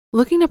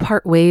Looking to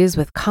part ways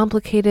with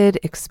complicated,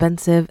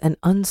 expensive, and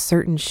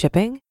uncertain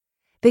shipping?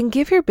 Then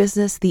give your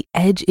business the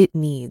edge it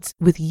needs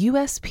with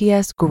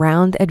USPS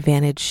Ground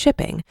Advantage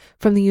shipping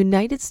from the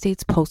United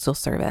States Postal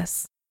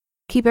Service.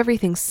 Keep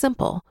everything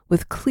simple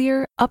with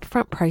clear,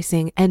 upfront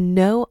pricing and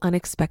no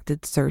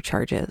unexpected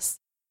surcharges.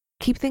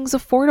 Keep things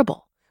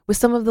affordable with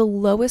some of the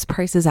lowest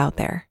prices out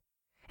there.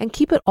 And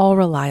keep it all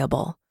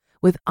reliable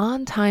with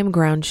on-time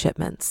ground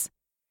shipments.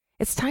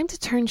 It's time to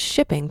turn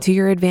shipping to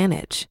your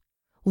advantage.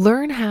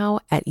 Learn how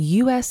at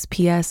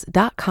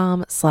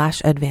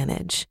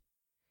USPS.com/advantage.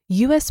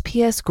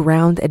 USPS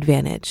Ground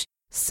Advantage.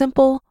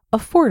 Simple,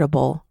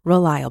 affordable,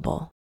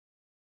 reliable.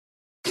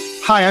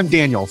 Hi, I'm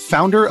Daniel,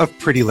 founder of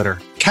Pretty Litter.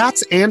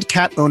 Cats and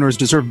cat owners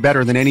deserve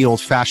better than any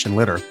old-fashioned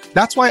litter.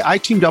 That's why I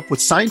teamed up with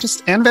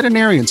scientists and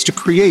veterinarians to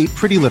create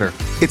Pretty Litter.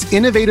 Its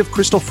innovative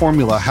crystal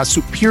formula has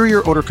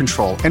superior odor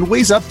control and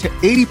weighs up to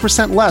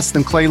 80% less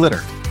than clay litter.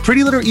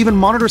 Pretty Litter even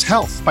monitors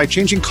health by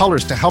changing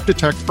colors to help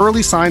detect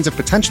early signs of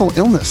potential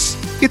illness.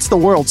 It's the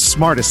world's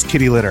smartest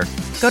kitty litter.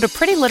 Go to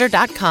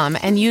prettylitter.com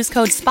and use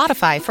code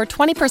SPOTIFY for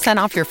 20%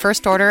 off your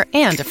first order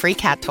and a free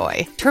cat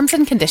toy. Terms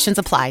and conditions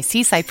apply.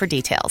 See site for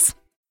details.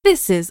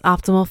 This is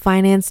Optimal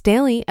Finance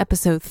Daily,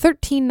 episode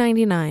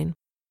 1399,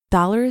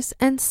 Dollars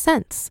and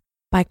Cents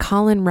by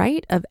Colin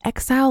Wright of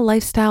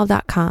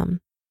ExileLifestyle.com.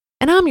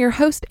 And I'm your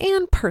host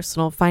and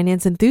personal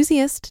finance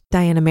enthusiast,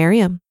 Diana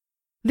Merriam.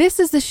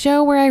 This is the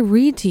show where I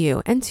read to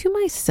you, and to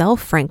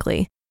myself,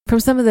 frankly, from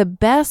some of the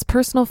best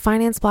personal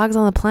finance blogs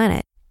on the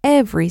planet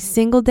every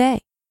single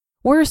day.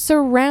 We're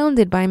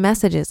surrounded by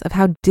messages of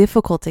how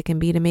difficult it can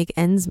be to make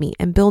ends meet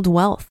and build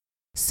wealth.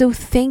 So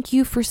thank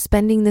you for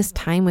spending this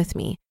time with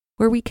me,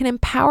 where we can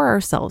empower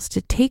ourselves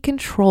to take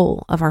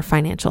control of our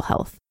financial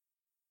health.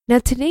 Now,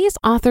 today's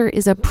author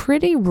is a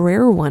pretty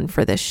rare one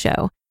for this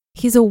show.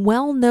 He's a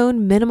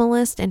well-known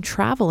minimalist and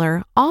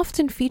traveler,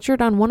 often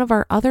featured on one of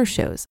our other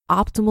shows,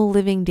 Optimal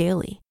Living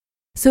Daily.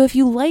 So if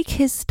you like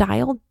his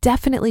style,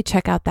 definitely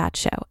check out that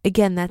show.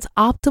 Again, that's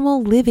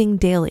Optimal Living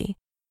Daily.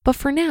 But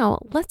for now,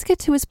 let's get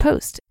to his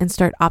post and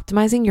start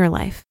optimizing your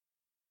life.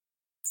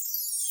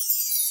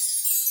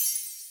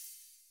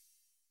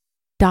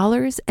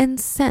 Dollars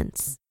and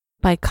Cents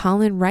by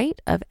Colin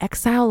Wright of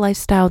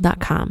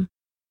ExileLifestyle.com.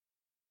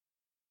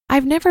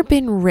 I've never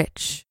been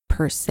rich,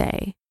 per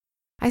se.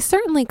 I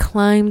certainly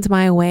climbed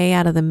my way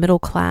out of the middle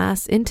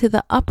class into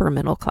the upper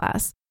middle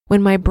class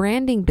when my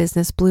branding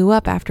business blew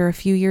up after a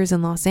few years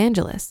in Los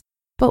Angeles,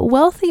 but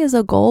wealthy is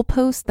a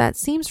goalpost that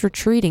seems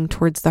retreating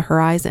towards the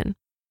horizon.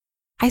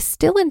 I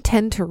still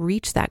intend to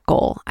reach that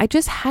goal. I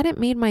just hadn't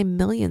made my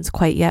millions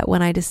quite yet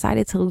when I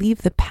decided to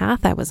leave the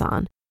path I was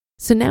on.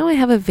 So now I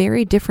have a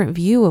very different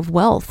view of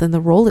wealth and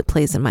the role it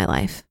plays in my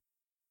life.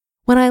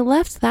 When I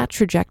left that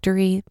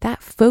trajectory,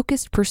 that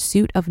focused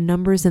pursuit of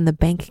numbers in the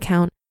bank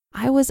account,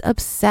 I was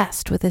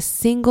obsessed with a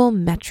single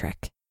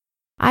metric.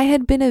 I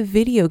had been a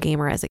video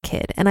gamer as a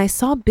kid, and I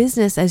saw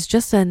business as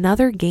just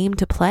another game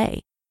to play,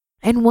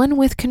 and one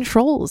with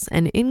controls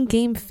and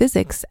in-game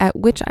physics at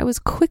which I was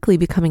quickly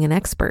becoming an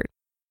expert.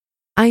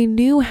 I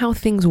knew how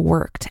things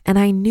worked, and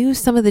I knew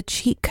some of the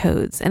cheat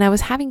codes, and I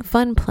was having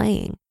fun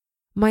playing.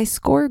 My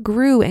score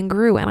grew and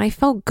grew, and I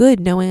felt good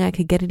knowing I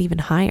could get it even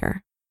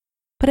higher.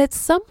 But at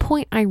some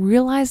point, I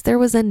realized there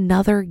was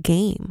another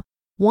game.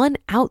 One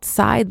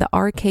outside the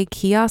arcade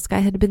kiosk I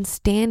had been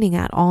standing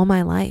at all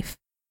my life.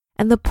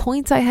 And the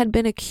points I had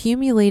been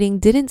accumulating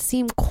didn't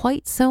seem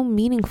quite so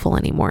meaningful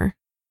anymore.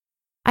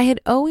 I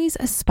had always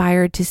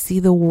aspired to see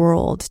the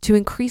world, to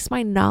increase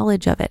my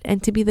knowledge of it,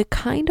 and to be the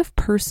kind of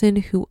person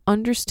who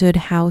understood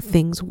how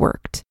things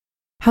worked,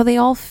 how they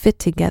all fit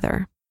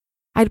together.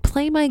 I'd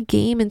play my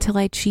game until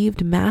I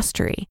achieved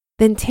mastery,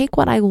 then take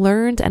what I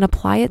learned and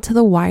apply it to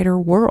the wider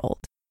world.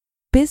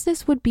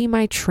 Business would be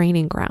my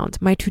training ground,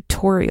 my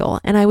tutorial,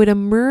 and I would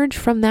emerge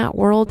from that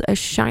world a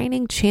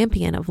shining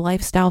champion of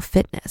lifestyle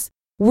fitness,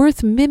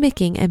 worth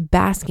mimicking and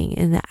basking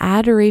in the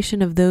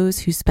adoration of those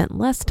who spent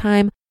less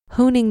time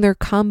honing their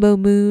combo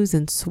moves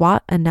and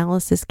SWOT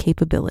analysis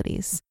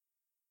capabilities.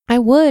 I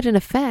would, in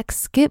effect,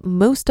 skip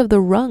most of the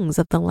rungs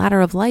of the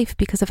ladder of life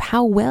because of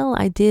how well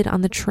I did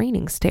on the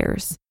training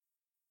stairs.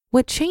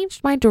 What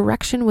changed my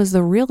direction was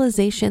the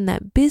realization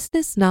that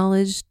business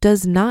knowledge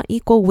does not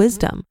equal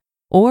wisdom,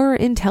 or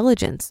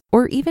intelligence,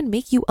 or even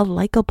make you a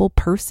likable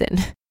person.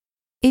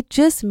 It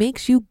just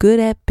makes you good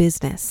at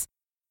business.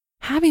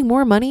 Having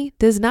more money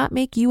does not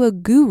make you a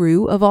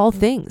guru of all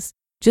things,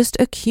 just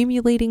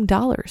accumulating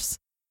dollars.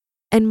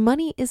 And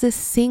money is a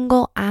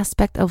single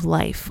aspect of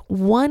life,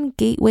 one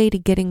gateway to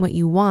getting what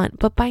you want,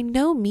 but by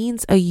no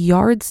means a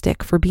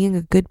yardstick for being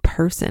a good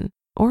person,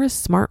 or a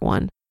smart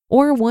one,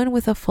 or one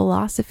with a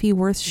philosophy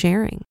worth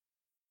sharing.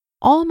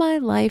 All my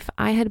life,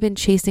 I had been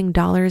chasing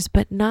dollars,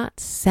 but not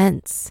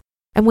cents.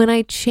 And when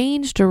I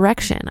changed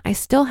direction, I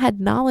still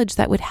had knowledge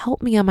that would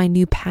help me on my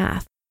new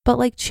path. But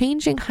like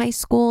changing high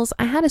schools,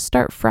 I had to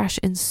start fresh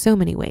in so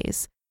many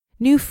ways.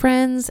 New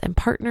friends and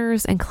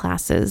partners and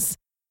classes.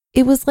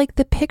 It was like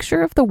the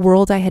picture of the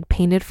world I had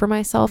painted for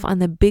myself on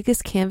the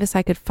biggest canvas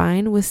I could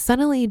find was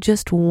suddenly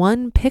just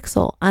one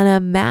pixel on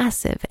a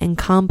massive and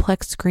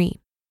complex screen.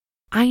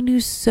 I knew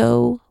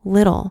so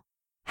little,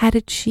 had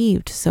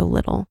achieved so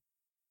little.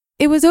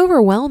 It was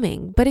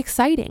overwhelming, but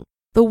exciting.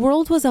 The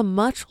world was a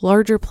much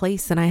larger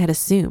place than I had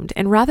assumed,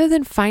 and rather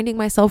than finding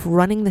myself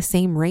running the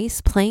same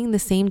race, playing the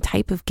same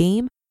type of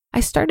game, I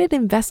started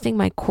investing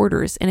my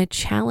quarters in a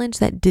challenge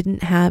that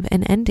didn't have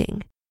an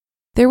ending.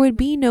 There would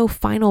be no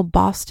final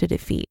boss to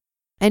defeat,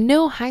 and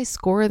no high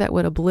score that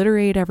would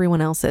obliterate everyone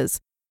else's.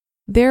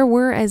 There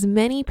were as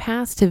many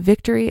paths to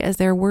victory as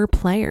there were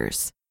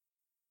players.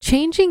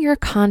 Changing your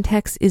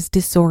context is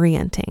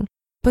disorienting,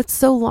 but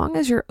so long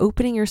as you're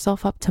opening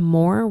yourself up to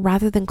more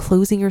rather than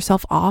closing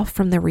yourself off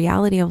from the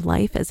reality of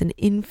life as an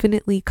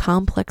infinitely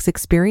complex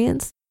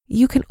experience,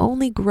 you can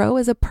only grow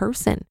as a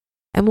person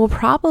and will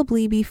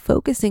probably be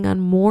focusing on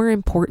more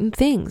important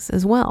things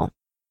as well.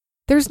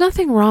 There's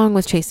nothing wrong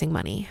with chasing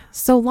money,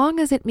 so long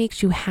as it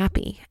makes you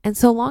happy, and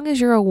so long as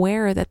you're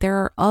aware that there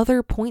are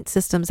other point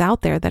systems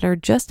out there that are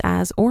just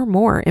as or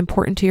more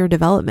important to your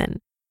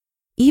development.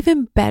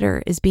 Even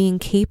better is being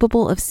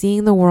capable of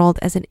seeing the world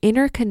as an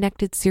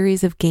interconnected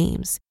series of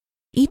games,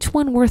 each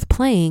one worth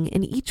playing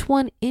and each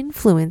one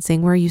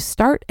influencing where you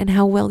start and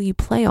how well you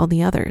play all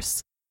the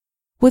others.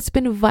 What's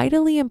been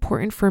vitally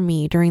important for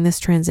me during this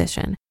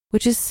transition,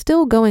 which is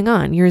still going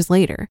on years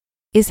later,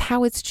 is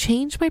how it's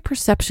changed my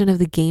perception of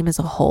the game as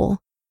a whole.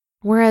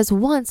 Whereas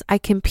once I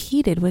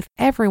competed with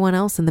everyone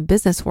else in the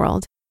business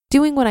world,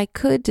 doing what I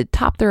could to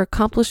top their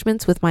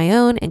accomplishments with my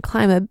own and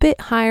climb a bit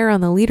higher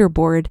on the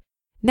leaderboard,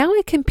 now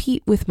I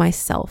compete with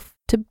myself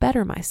to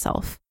better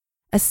myself.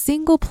 A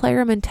single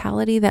player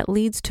mentality that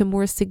leads to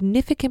more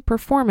significant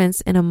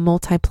performance in a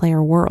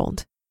multiplayer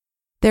world.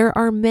 There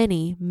are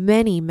many,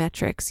 many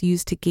metrics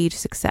used to gauge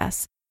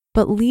success,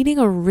 but leading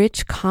a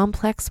rich,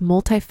 complex,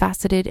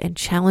 multifaceted, and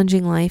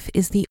challenging life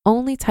is the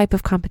only type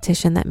of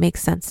competition that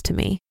makes sense to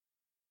me.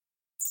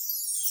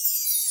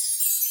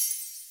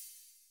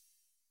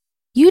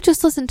 You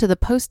just listened to the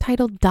post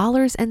titled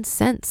Dollars and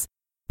Cents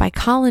by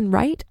Colin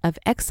Wright of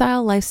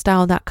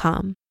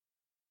ExileLifestyle.com.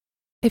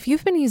 If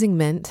you've been using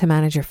Mint to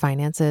manage your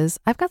finances,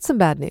 I've got some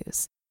bad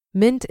news.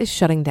 Mint is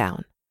shutting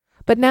down.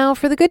 But now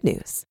for the good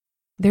news.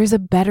 There's a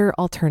better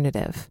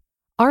alternative.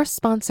 Our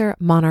sponsor,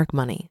 Monarch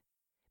Money.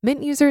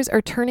 Mint users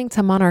are turning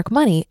to Monarch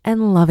Money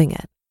and loving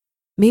it.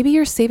 Maybe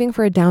you're saving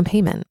for a down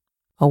payment,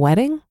 a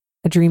wedding,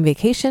 a dream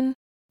vacation,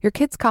 your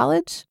kids'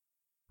 college.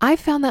 I've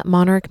found that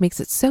Monarch makes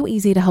it so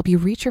easy to help you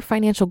reach your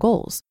financial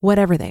goals,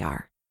 whatever they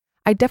are.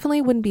 I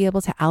definitely wouldn't be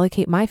able to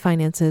allocate my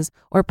finances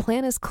or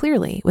plan as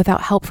clearly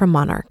without help from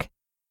Monarch.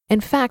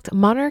 In fact,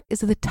 Monarch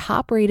is the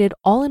top-rated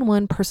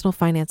all-in-one personal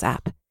finance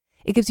app.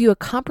 It gives you a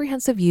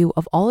comprehensive view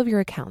of all of your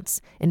accounts,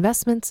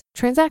 investments,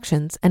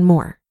 transactions, and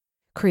more.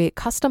 Create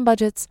custom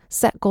budgets,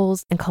 set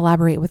goals, and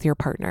collaborate with your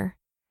partner.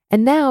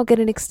 And now get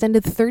an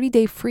extended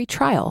 30-day free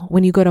trial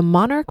when you go to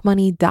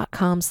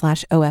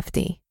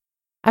monarchmoney.com/OFD.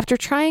 After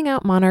trying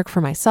out Monarch for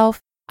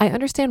myself, I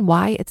understand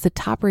why it's the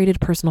top-rated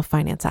personal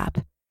finance app.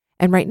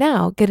 And right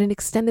now, get an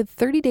extended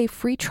 30-day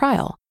free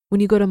trial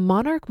when you go to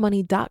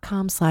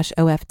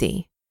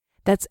monarchmoney.com/OFD.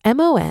 That's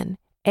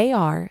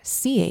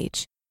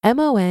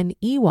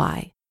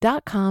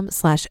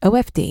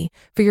monarchmoney.com/OFD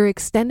for your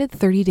extended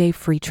 30-day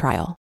free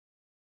trial.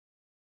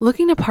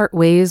 Looking to part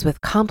ways with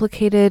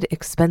complicated,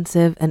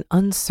 expensive, and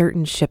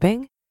uncertain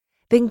shipping?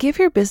 Then give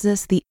your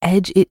business the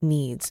edge it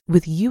needs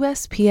with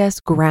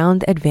USPS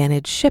Ground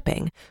Advantage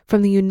shipping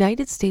from the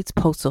United States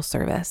Postal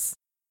Service.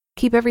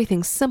 Keep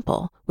everything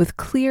simple with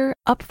clear,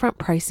 upfront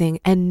pricing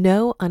and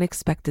no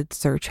unexpected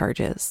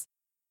surcharges.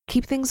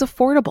 Keep things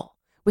affordable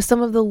with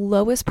some of the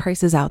lowest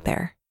prices out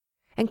there.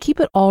 And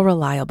keep it all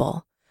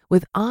reliable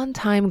with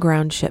on-time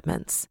ground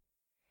shipments.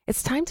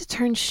 It's time to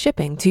turn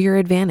shipping to your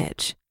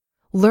advantage.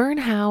 Learn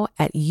how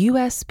at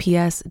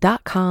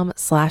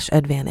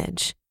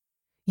USPS.com/advantage.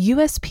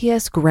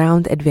 USPS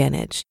Ground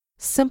Advantage.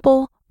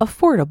 Simple,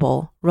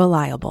 affordable,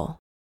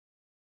 reliable.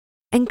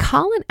 And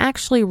Colin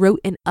actually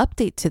wrote an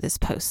update to this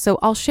post, so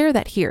I'll share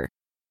that here.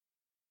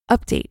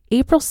 Update,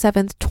 April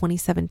 7th,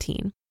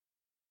 2017.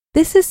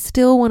 This is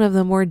still one of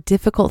the more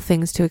difficult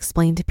things to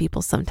explain to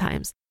people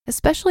sometimes,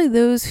 especially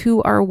those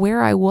who are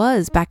where I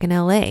was back in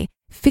LA,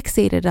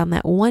 fixated on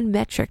that one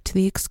metric to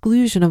the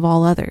exclusion of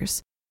all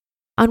others.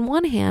 On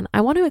one hand,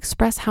 I want to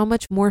express how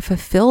much more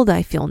fulfilled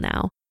I feel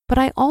now, but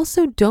I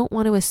also don't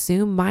want to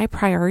assume my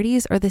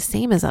priorities are the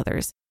same as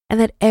others, and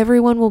that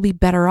everyone will be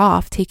better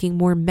off taking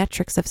more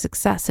metrics of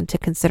success into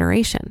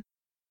consideration.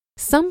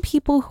 Some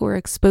people who are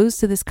exposed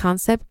to this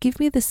concept give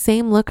me the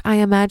same look I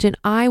imagine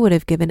I would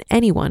have given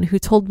anyone who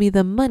told me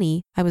the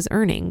money I was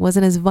earning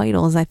wasn't as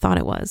vital as I thought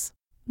it was,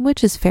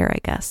 which is fair, I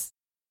guess.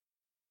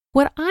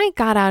 What I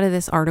got out of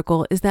this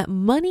article is that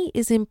money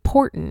is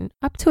important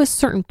up to a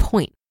certain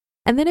point,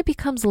 and then it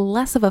becomes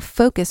less of a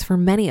focus for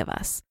many of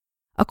us.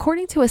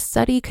 According to a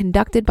study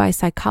conducted by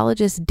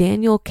psychologist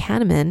Daniel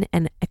Kahneman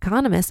and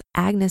economist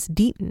Agnes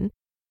Deaton,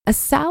 A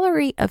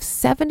salary of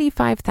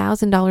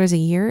 $75,000 a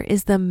year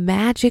is the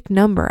magic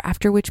number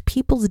after which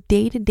people's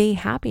day-to-day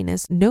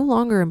happiness no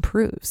longer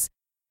improves.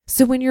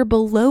 So when you're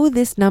below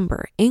this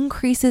number,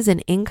 increases in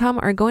income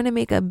are going to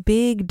make a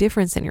big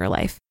difference in your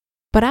life.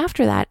 But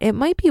after that, it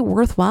might be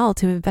worthwhile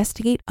to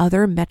investigate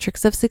other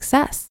metrics of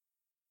success.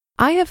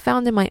 I have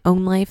found in my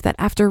own life that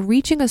after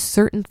reaching a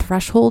certain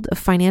threshold of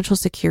financial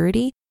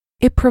security,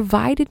 it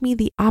provided me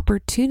the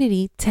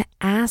opportunity to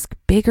ask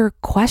bigger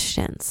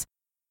questions.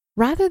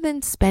 Rather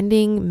than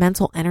spending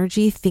mental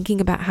energy thinking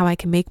about how I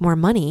can make more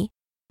money,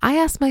 I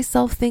ask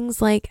myself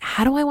things like,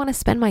 how do I want to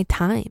spend my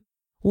time?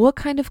 What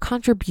kind of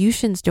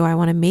contributions do I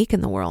want to make in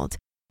the world?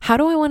 How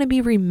do I want to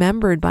be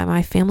remembered by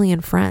my family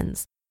and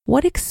friends?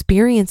 What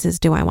experiences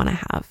do I want to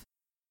have?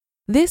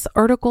 This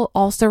article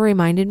also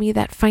reminded me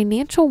that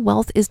financial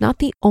wealth is not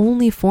the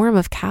only form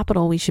of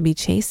capital we should be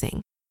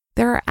chasing.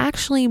 There are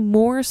actually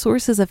more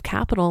sources of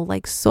capital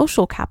like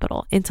social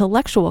capital,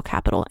 intellectual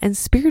capital, and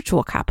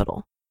spiritual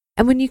capital.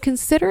 And when you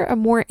consider a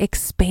more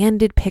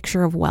expanded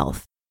picture of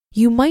wealth,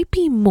 you might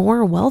be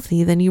more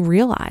wealthy than you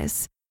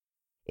realize.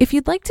 If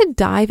you'd like to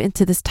dive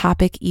into this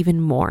topic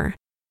even more,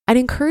 I'd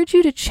encourage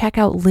you to check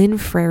out Lynn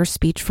Frere's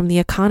speech from the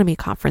Economy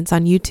Conference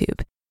on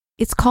YouTube.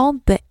 It's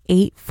called The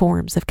 8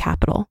 Forms of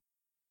Capital.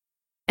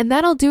 And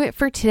that'll do it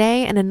for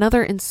today and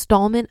another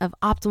installment of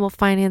Optimal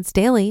Finance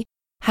Daily.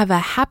 Have a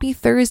happy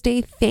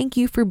Thursday. Thank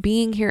you for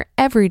being here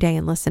every day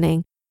and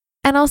listening.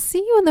 And I'll see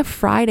you on the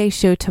Friday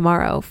show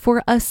tomorrow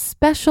for a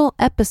special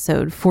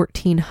episode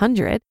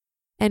 1400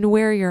 and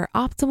where your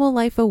optimal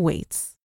life awaits.